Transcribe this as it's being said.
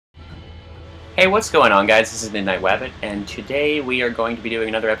Hey, what's going on, guys? This is Midnight Wabbit, and today we are going to be doing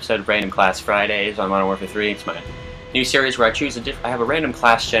another episode of Random Class Fridays on Modern Warfare 3. It's my new series where I choose I have a random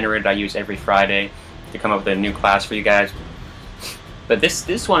class generated I use every Friday to come up with a new class for you guys. But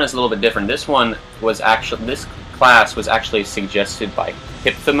this one is a little bit different. This class was actually suggested by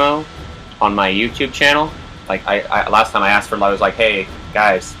Ep.2 on my YouTube channel. Like last time I asked for it, I was like, hey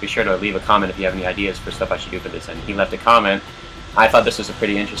guys, be sure to leave a comment if you have any ideas for stuff I should do for this, and he left a comment. I thought this was a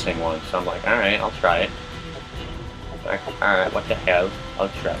pretty interesting one, so I'm like, alright, I'll try it. Alright, what the hell? I'll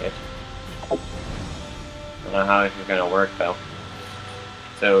try it. I don't know how it's gonna work, though.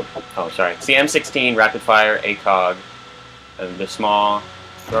 So, oh, sorry. It's the M16, Rapid Fire, ACOG, the small,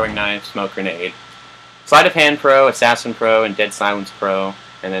 throwing knife, smoke grenade. Sleight of Hand Pro, Assassin Pro, and Dead Silence Pro.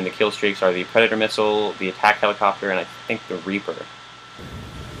 And then the kill streaks are the Predator Missile, the Attack Helicopter, and I think the Reaper.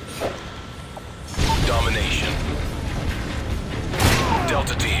 Domination.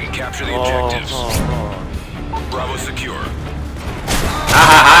 Delta team, capture the objectives. Bravo secure.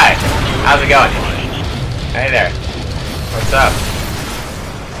 Hi! How's it going? Hey there. What's up?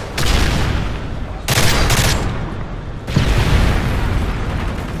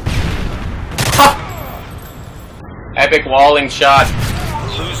 Ha! Epic walling shot.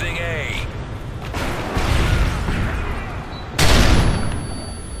 Losing A.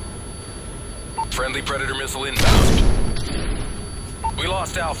 Friendly Predator missile inbound. We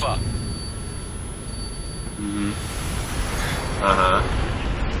lost Alpha.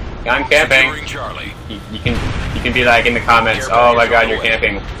 I'm camping. Charlie. You can be like in the comments, oh my god, you're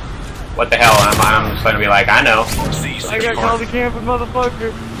camping. What the hell? I'm just gonna be like, I know. I got called a camping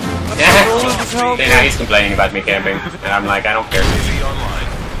motherfucker. See, now he's complaining about me camping, and I'm like, I don't care.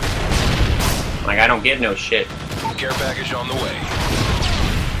 Like, I don't give no shit. Care package on the way.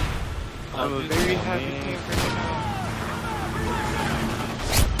 I'm a very happy camper.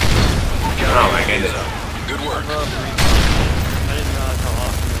 Oh my goodness. Good work. I didn't realize how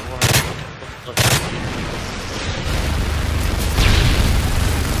awesome it was.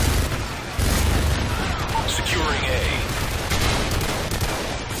 Securing A.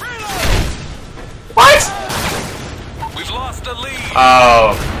 What? We've lost the lead.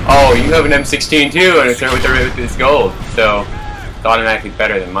 Oh, you have an M16 too, and it's with this gold, so it's automatically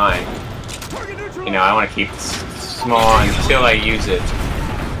better than mine. You know, I want to keep it small until I use it.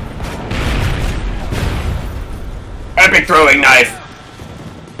 Epic throwing knife!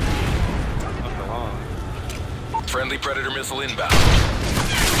 Friendly Predator missile inbound.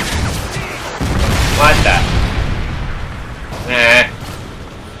 What the? Nah.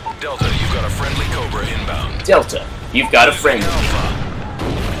 Delta, you've got a friendly Cobra inbound. Delta, you've got a friend.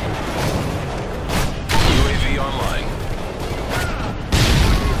 UAV online.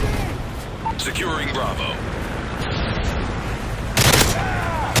 Securing Bravo.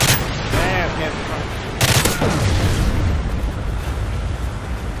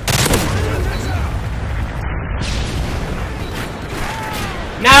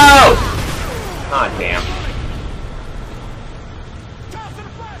 No! Oh, damn.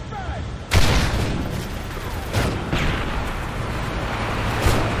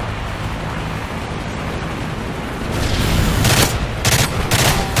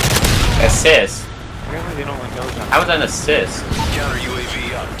 Assist? Apparently they don't let go. How was that an assist? Counter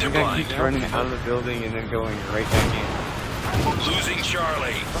UAV up. The guy keeps running out of the building and then going right back in. Losing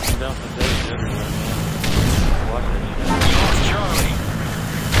Charlie. Watch that shit. We lost Charlie.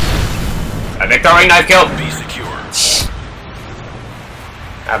 Epic throwing knife kill! Be secure.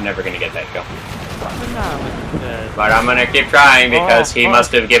 I'm never gonna get that kill. But I'm gonna keep trying because he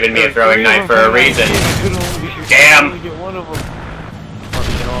must have given me a throwing knife for a reason. Damn! Get one of them.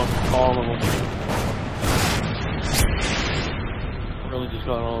 Get off all of them. Really just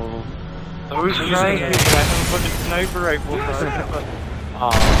got all of them. I was trying to get a fucking sniper rifle.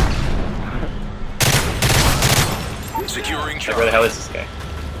 Securing Like, Charlie. where the hell is this guy?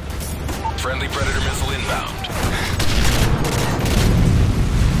 Friendly Predator missile inbound.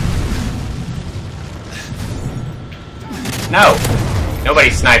 No! Nobody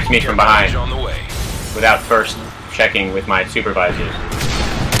snipes me from behind On the way. without first checking with my supervisors.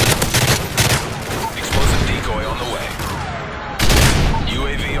 Explosive decoy on the way.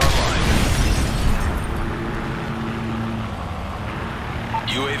 UAV online.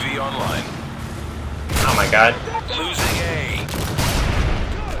 UAV online. Oh my god. Losing A.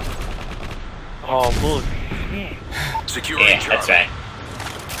 Oh, bullshit. Securing Yeah, Charlie. that's right.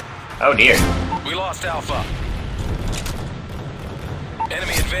 Oh dear. We lost Alpha.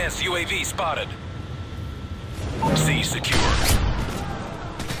 Enemy advanced UAV spotted. C secure.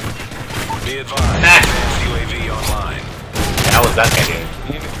 Be advised. Ah. Advanced UAV online. The hell was that guy doing?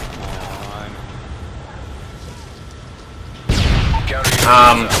 Damn it. Come on.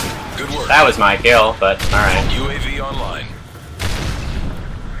 Good work. That was my kill, but alright. UAV online.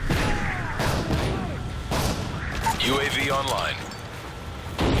 UAV online.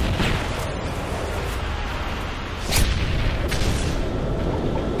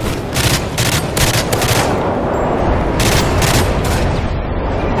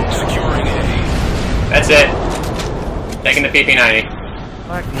 Securing A. That's it. Taking the PP-90.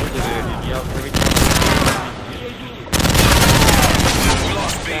 Fuck motivated, yep, every time. We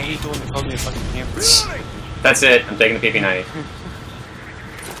lost B. Yeah, he's the one that called me a fucking camper. That's it. I'm taking the PP-90.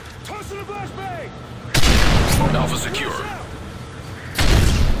 Alpha secure.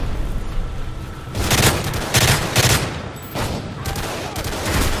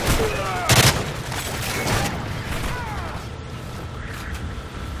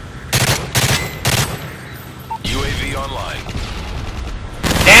 UAV online.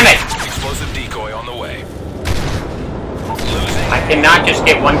 Damn it! Explosive decoy on the way. I cannot just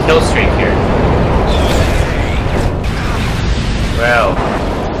get one kill streak here. Well,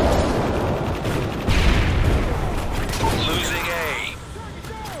 Losing A.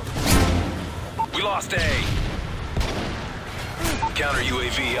 We lost A. Counter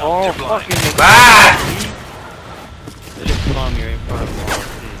UAV up Oh, to blind. fucking. ah! They just put on me right in front of them.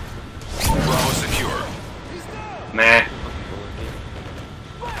 Bravo secure. Meh.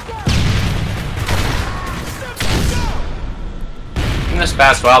 This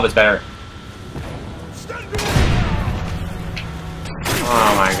fast 12 is better.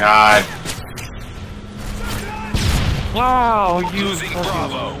 Oh my god. Wow, you Losing fucking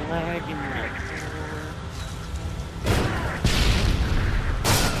Bravo. lagging me.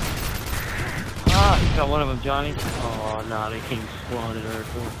 Ah, you got one of them, Johnny. Oh, no, they came squatted her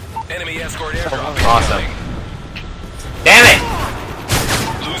too. Enemy escort airdrop. Awesome. incoming. Damn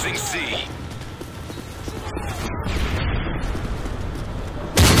it! Losing C.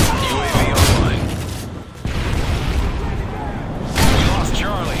 UAV online. We lost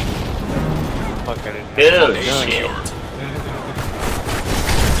Charlie. Fuck, I didn't. Good A shit. secure.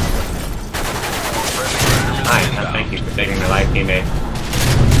 Hi, no, thank you for taking my life, teammate.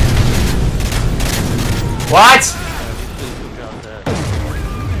 What?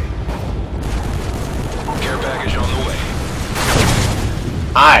 Care package on the way.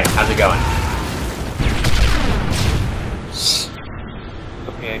 Hi, how's it going?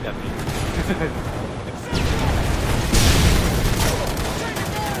 Okay, I got me.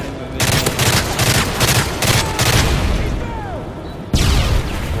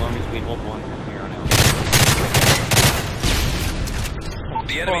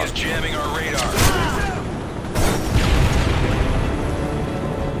 The enemy is jamming our radar.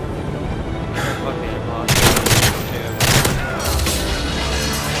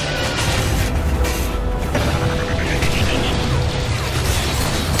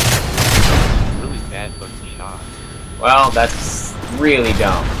 Really bad fucking shot. Well, that's really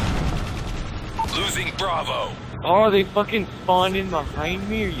dumb. Losing Bravo. Oh, they fucking spawned in behind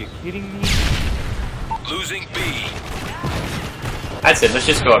me? Are you kidding me? Losing B. That's it, let's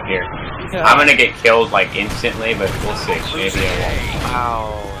just go up here. Yeah. I'm gonna get killed like instantly, but we'll see. Maybe Losing I won't. A.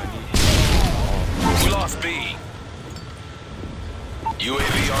 Wow. We lost B.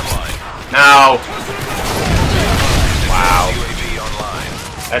 UAV online. No! Wow. UAV online.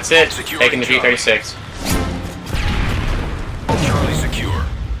 That's it. Securing Taking the G36. Charlie secure.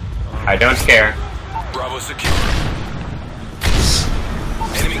 I don't care. Bravo secure.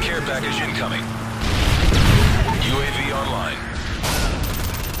 Enemy care package incoming. UAV online.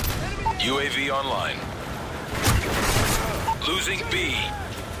 UAV online. Losing B.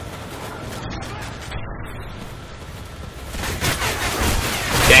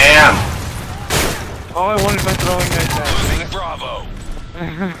 Damn! All I wanted my throwing knife back. Losing Bravo.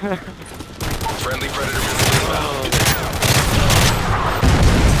 Friendly Predator missile inbound.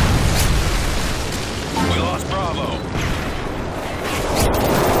 We lost Bravo.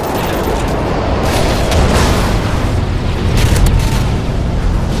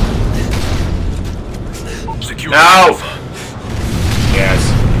 Secure No! Alpha. Yes.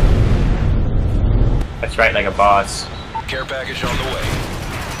 That's right, like a boss. Care package on the way.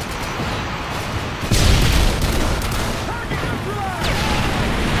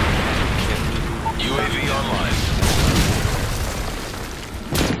 UAV online.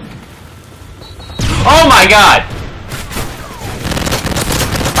 Oh my god!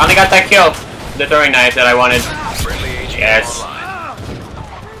 Finally got that kill. The throwing knife that I wanted. Friendly AG Yes. online.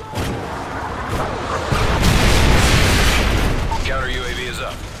 Counter UAV is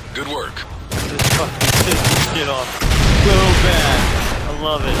up. Good work. This fucking pisses shit off so bad. I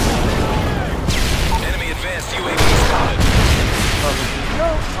love it. Enemy advanced UAV spotted. Love it. No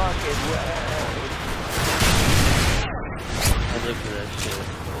fucking way. I live for that shit.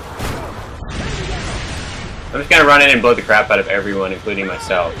 I'm just gonna run in and blow the crap out of everyone, including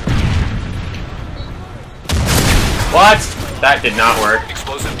myself. What? That did not work.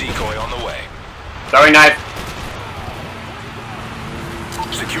 Explosive decoy on the way. Throwing knife.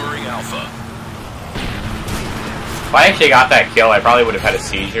 Securing Alpha. If I actually got that kill, I probably would have had a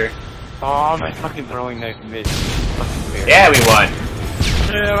seizure. Oh, my fucking throwing knife missed. Fucking weird. Yeah, we won.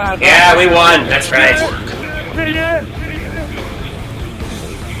 Yeah, we won. That's right.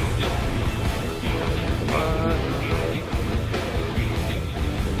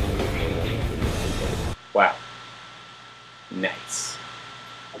 Wow. Nice.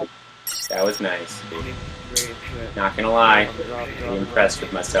 That was nice. Not gonna lie, I'm impressed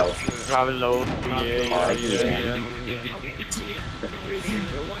with myself. Driving low.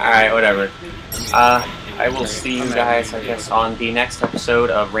 Alright, whatever. I will see you guys, I guess, on the next episode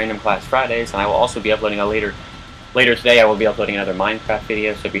of Random Class Fridays, and I will also be uploading later today. I will be uploading another Minecraft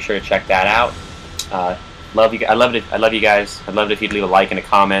video, so be sure to check that out. Love you. I love you guys. I'd love it if you'd leave a like and a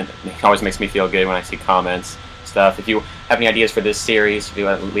comment. It always makes me feel good when I see comments, stuff. If you have any ideas for this series, if you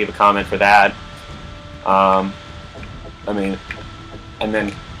want to leave a comment for that. I mean, and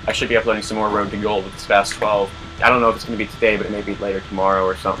then I should be uploading some more Road to Gold with this Fast 12. I don't know if it's going to be today, but maybe later tomorrow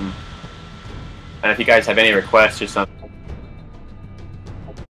or something. And if you guys have any requests or something.